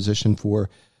prepared and positioned for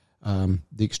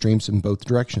the extremes in both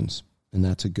directions. And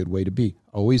that's a good way to be.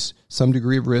 Always some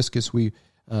degree of risk as we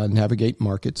navigate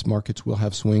markets. Markets will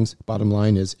have swings. Bottom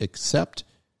line is accept,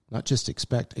 not just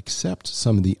expect, accept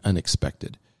some of the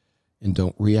unexpected and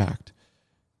don't react.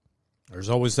 There's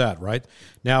always that, right?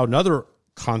 Now, another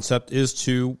concept is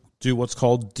to do what's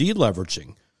called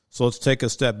deleveraging. So let's take a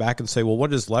step back and say, well,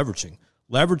 what is leveraging?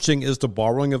 Leveraging is the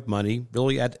borrowing of money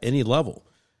really at any level.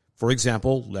 For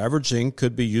example, leveraging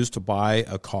could be used to buy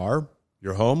a car,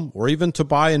 your home, or even to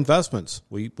buy investments.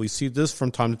 We see this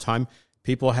from time to time.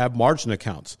 People have margin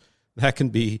accounts. That can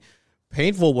be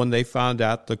painful when they found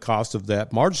out the cost of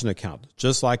that margin account,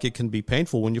 just like it can be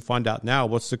painful when you find out now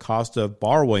what's the cost of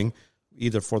borrowing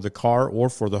either for the car or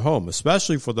for the home.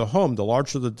 Especially for the home, the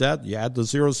larger the debt, you add the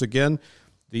zeros again,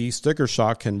 the sticker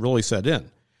shock can really set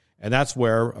in. And that's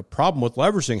where a problem with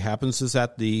leveraging happens, is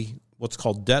that the what's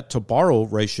called debt to borrow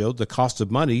ratio, the cost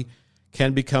of money,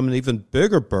 can become an even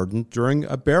bigger burden during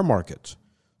a bear market.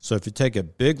 So if you take a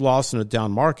big loss in a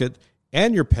down market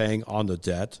and you're paying on the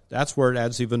debt, that's where it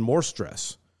adds even more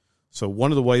stress. So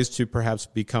one of the ways to perhaps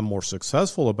become more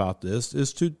successful about this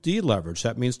is to deleverage.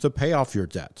 That means to pay off your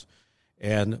debt.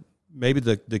 And maybe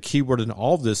the key word in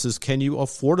all of this is, can you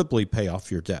affordably pay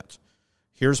off your debt?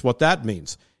 Here's what that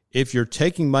means. If you're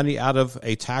taking money out of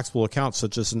a taxable account,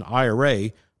 such as an IRA,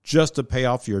 just to pay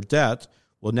off your debt,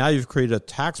 well, now you've created a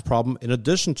tax problem in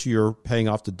addition to your paying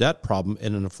off the debt problem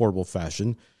in an affordable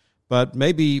fashion. But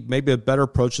maybe a better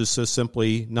approach is to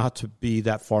simply not to be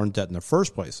that far in debt in the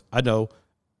first place. I know,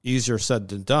 easier said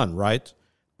than done, right?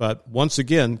 But once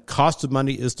again, cost of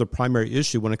money is the primary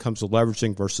issue when it comes to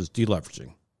leveraging versus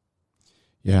deleveraging.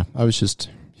 Yeah, I was just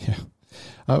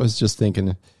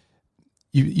thinking,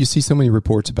 you see so many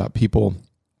reports about people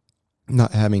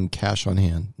not having cash on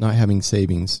hand, not having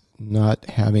savings, not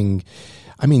having,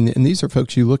 and these are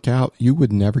folks you look out, you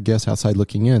would never guess outside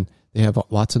looking in. They have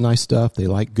lots of nice stuff. They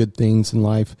like good things in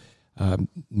life.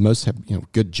 Most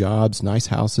have good jobs, nice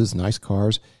houses, nice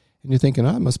cars. And you're thinking,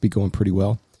 it must be going pretty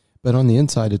well. But on the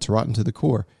inside, it's rotten to the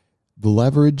core.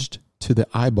 Leveraged to the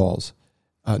eyeballs.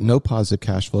 No positive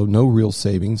cash flow, no real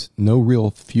savings, no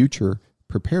real future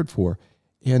prepared for.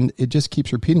 And it just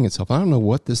keeps repeating itself. I don't know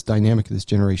what this dynamic of this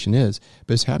generation is,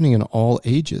 but it's happening in all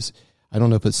ages. I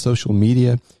don't know if it's social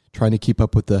media, trying to keep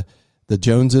up with the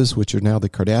Joneses, which are now the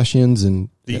Kardashians. And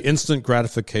the instant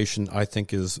gratification, I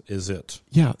think, is it.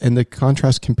 Yeah, and the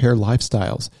contrast compare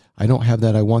lifestyles. I don't have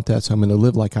that, I want that, so I'm going to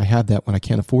live like I have that when I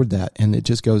can't afford that. And it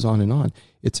just goes on and on.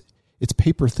 It's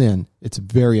paper thin. It's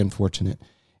very unfortunate.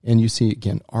 And you see,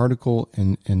 again, article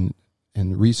and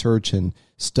research and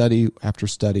study after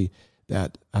study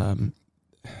that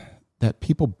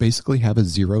people basically have a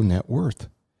zero net worth.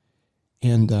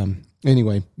 And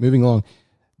anyway, moving along,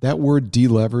 that word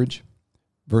deleverage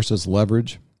versus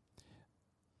leverage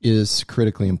is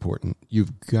critically important.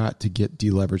 You've got to get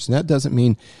deleveraged. And that doesn't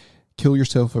mean kill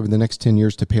yourself over the next 10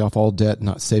 years to pay off all debt and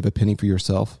not save a penny for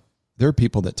yourself. There are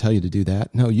people that tell you to do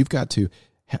that. No, you've got to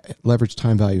leverage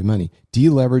time value of money.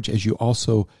 Deleverage as you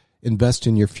also invest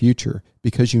in your future,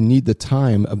 because you need the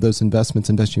time of those investments,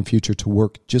 invest in your future, to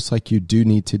work just like you do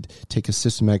need to take a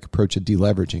systematic approach of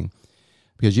deleveraging.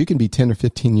 Because you can be 10 or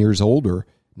 15 years older,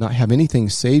 not have anything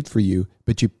saved for you,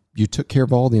 but you took care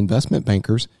of all the investment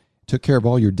bankers, took care of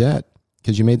all your debt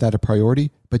because you made that a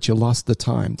priority, but you lost the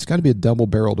time. It's got to be a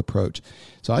double-barreled approach.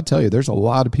 So I tell you, there's a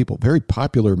lot of people, very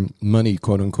popular money,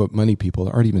 quote-unquote money people,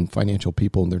 that aren't even financial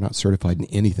people, and they're not certified in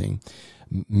anything.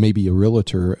 Maybe a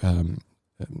realtor,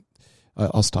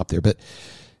 I'll stop there, but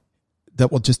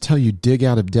that will just tell you dig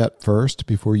out of debt first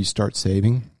before you start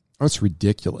saving. That's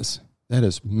ridiculous. That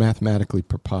is mathematically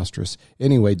preposterous.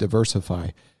 Anyway, diversify.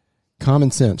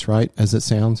 Common sense, right? As it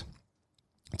sounds.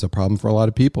 It's a problem for a lot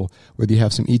of people. Whether you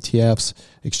have some ETFs,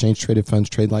 exchange-traded funds,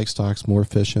 trade-like stocks, more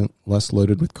efficient, less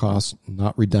loaded with costs,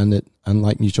 not redundant,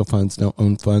 unlike mutual funds, don't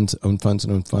own funds, own funds,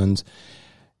 and own funds.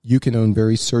 You can own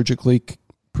very surgically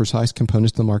precise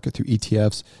components of the market through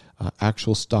ETFs,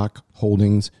 actual stock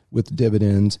holdings with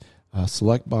dividends,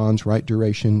 select bonds, right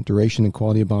duration and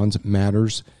quality of bonds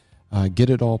matters. Get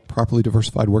it all properly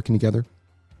diversified, working together.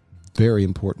 Very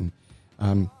important.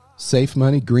 Safe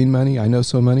money, green money, I know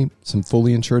so money, some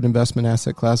fully insured investment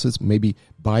asset classes. Maybe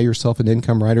buy yourself an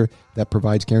income rider that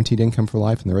provides guaranteed income for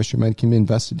life, and the rest of your money can be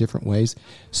invested different ways.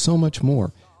 So much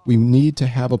more. We need to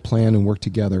have a plan and work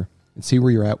together and see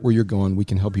where you're at, where you're going. We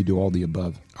can help you do all the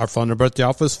above. Our phone number at the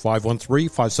office,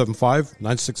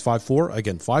 513-575-9654.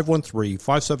 Again,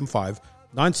 513-575-9654.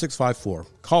 888-965-9654.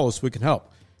 Call us. We can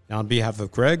help. Now, on behalf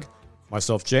of Greg,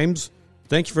 myself, James,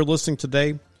 thank you for listening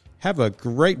today. Have a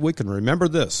great week, and remember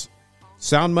this: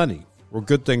 sound money, where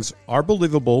good things are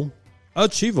believable,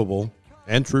 achievable,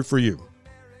 and true for you.